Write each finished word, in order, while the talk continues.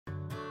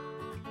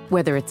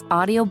Whether it's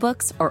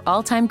audiobooks or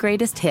all-time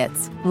greatest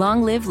hits,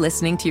 long live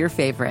listening to your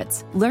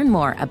favorites. Learn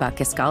more about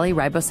Kisqali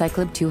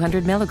Ribociclib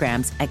 200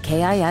 milligrams at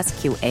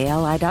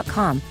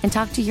KISQALI.com and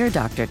talk to your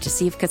doctor to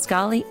see if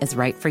Kisqali is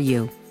right for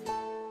you.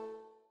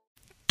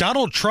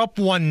 Donald Trump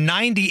won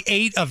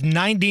 98 of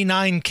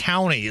 99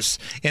 counties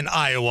in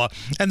Iowa,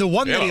 and the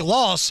one that he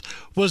lost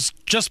was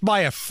just by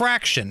a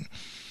fraction.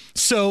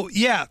 So,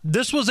 yeah,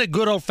 this was a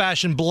good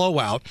old-fashioned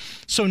blowout.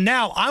 So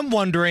now I'm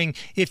wondering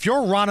if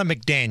you're Ronna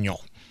McDaniel,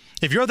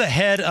 if you're the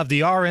head of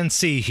the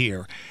RNC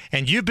here,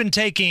 and you've been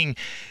taking,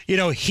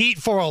 heat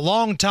for a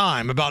long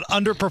time about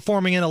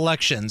underperforming in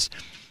elections,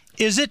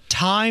 is it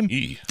time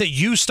that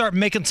you start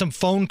making some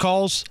phone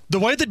calls the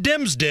way the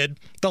Dems did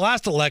the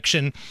last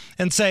election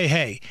and say,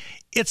 hey,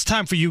 it's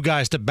time for you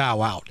guys to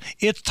bow out.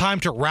 It's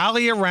time to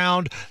rally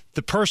around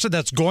the person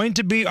that's going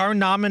to be our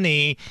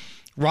nominee,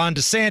 Ron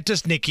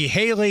DeSantis, Nikki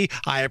Haley.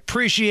 I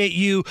appreciate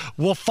you.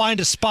 We'll find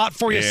a spot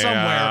for you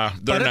somewhere,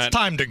 but it's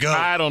time to go.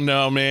 I don't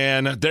know,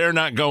 man. They're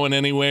not going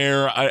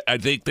anywhere. I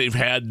think they've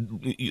had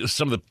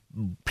some of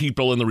the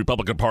people in the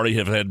Republican Party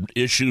have had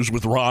issues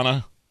with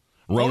Ronna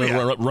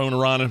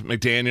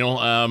McDaniel.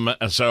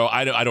 So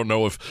I don't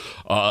know if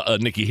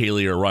Nikki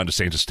Haley or Ron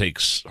DeSantis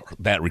takes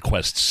that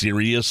request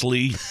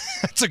seriously.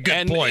 That's a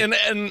good point.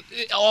 And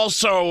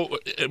also,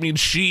 I mean,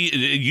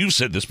 you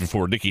said this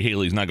before, Nikki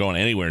Haley's not going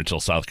anywhere until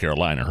South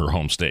Carolina, her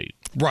home state.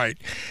 Right.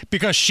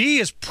 Because she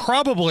is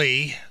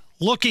probably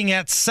looking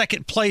at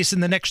second place in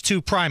the next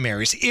two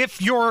primaries,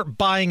 if you're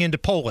buying into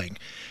polling.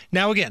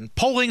 Now, again,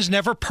 polling's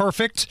never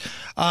perfect.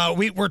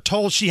 We were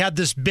told she had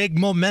this big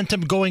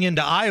momentum going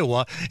into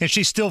Iowa, and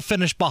she still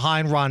finished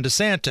behind Ron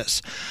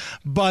DeSantis.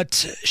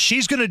 But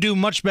she's going to do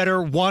much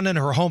better, one, in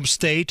her home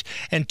state,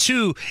 and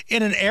two,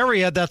 in an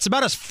area that's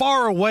about as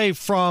far away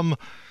from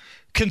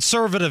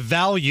conservative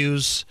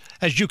values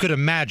as you could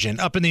imagine,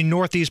 up in the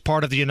northeast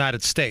part of the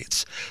United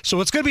States.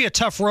 So it's going to be a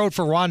tough road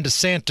for Ron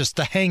DeSantis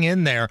to hang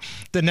in there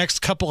the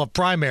next couple of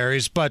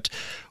primaries, but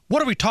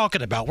what are we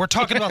talking about? We're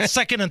talking about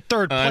second and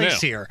third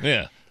place here.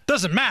 Yeah.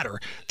 Doesn't matter.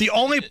 The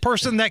only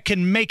person that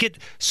can make it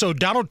so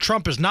Donald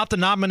Trump is not the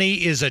nominee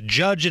is a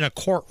judge in a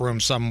courtroom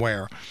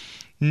somewhere.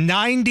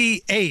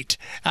 98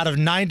 out of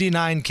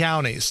 99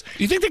 counties.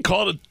 You think they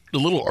called it a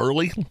little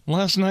early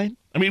last night?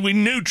 I mean, we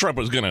knew Trump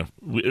was going to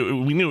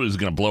we knew it was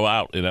going to blow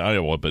out in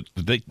Iowa, but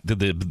did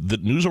the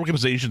news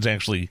organizations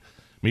actually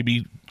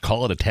maybe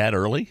call it a tad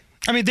early?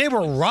 I mean, they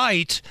were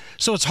right,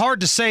 so it's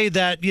hard to say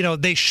that,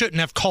 they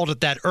shouldn't have called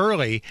it that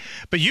early.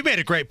 But you made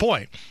a great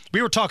point.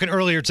 We were talking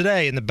earlier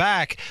today in the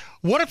back.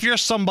 What if you're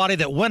somebody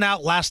that went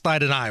out last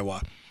night in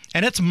Iowa,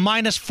 and it's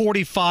minus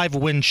 45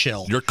 wind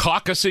chill? You're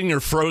caucusing your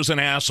frozen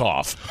ass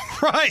off.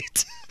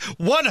 Right.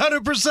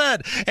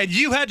 100%. And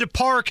you had to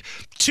park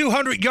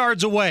 200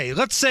 yards away.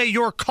 Let's say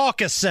your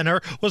caucus center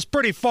was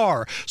pretty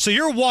far. So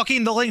you're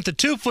walking the length of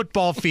 2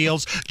 football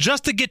fields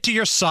just to get to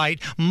your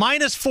site,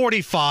 minus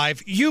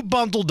 45. You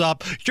bundled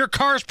up. Your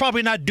car's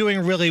probably not doing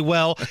really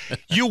well.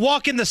 You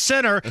walk in the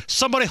center,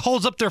 somebody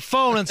holds up their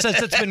phone and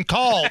says it's been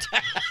called.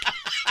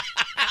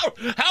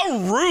 How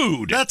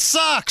rude. That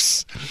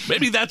sucks.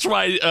 Maybe that's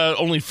why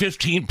only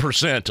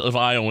 15% of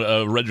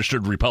Iowa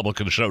registered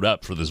Republicans showed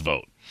up for this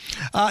vote.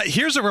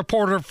 Here's a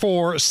reporter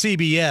for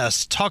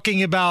CBS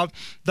talking about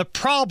the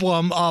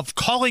problem of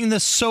calling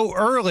this so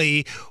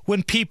early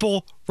when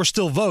people were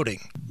still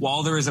voting.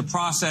 While there is a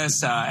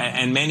process,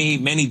 and many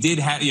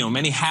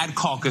had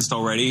caucused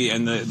already,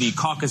 and the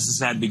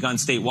caucuses had begun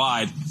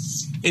statewide,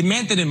 it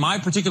meant that in my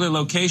particular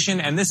location,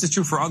 and this is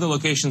true for other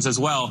locations as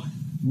well,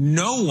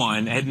 no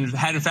one had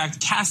in fact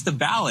cast a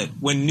ballot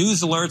when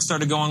news alerts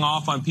started going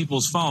off on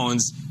people's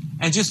phones,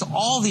 and just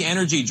all the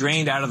energy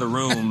drained out of the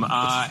room.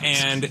 I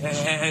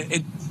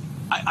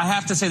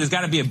have to say, there's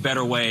got to be a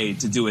better way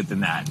to do it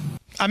than that.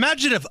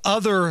 Imagine if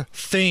other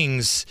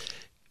things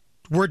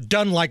were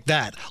done like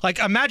that. Like,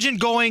 imagine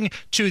going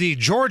to the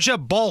Georgia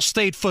Ball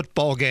State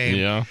football game.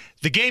 Yeah.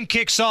 The game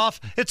kicks off.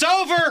 It's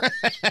over.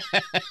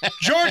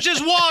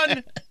 Georgia's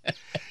won.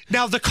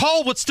 Now, the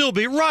call would still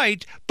be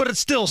right, but it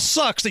still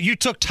sucks that you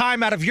took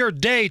time out of your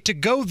day to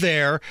go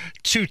there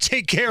to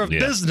take care of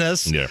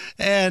business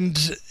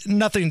and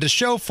nothing to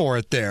show for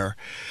it there.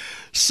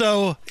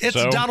 So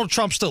it's Donald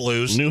Trump's to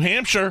lose. New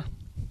Hampshire.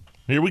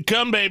 Here we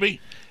come,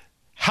 baby.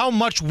 How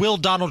much will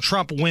Donald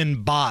Trump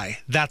win by?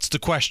 That's the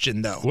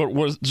question, though. What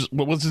was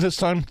it this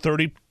time?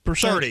 30%?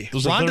 30.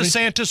 Ron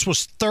DeSantis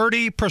was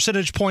 30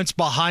 percentage points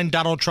behind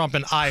Donald Trump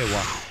in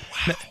Iowa.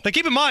 Now,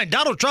 keep in mind,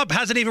 Donald Trump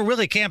hasn't even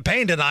really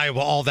campaigned in Iowa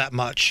all that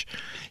much.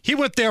 He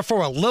went there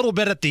for a little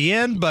bit at the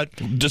end, but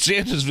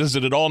DeSantis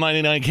visited all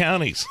 99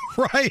 counties.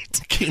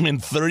 Right. Came in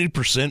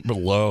 30%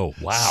 below.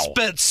 Wow.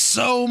 Spent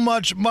so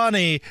much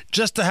money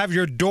just to have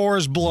your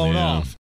doors blown off.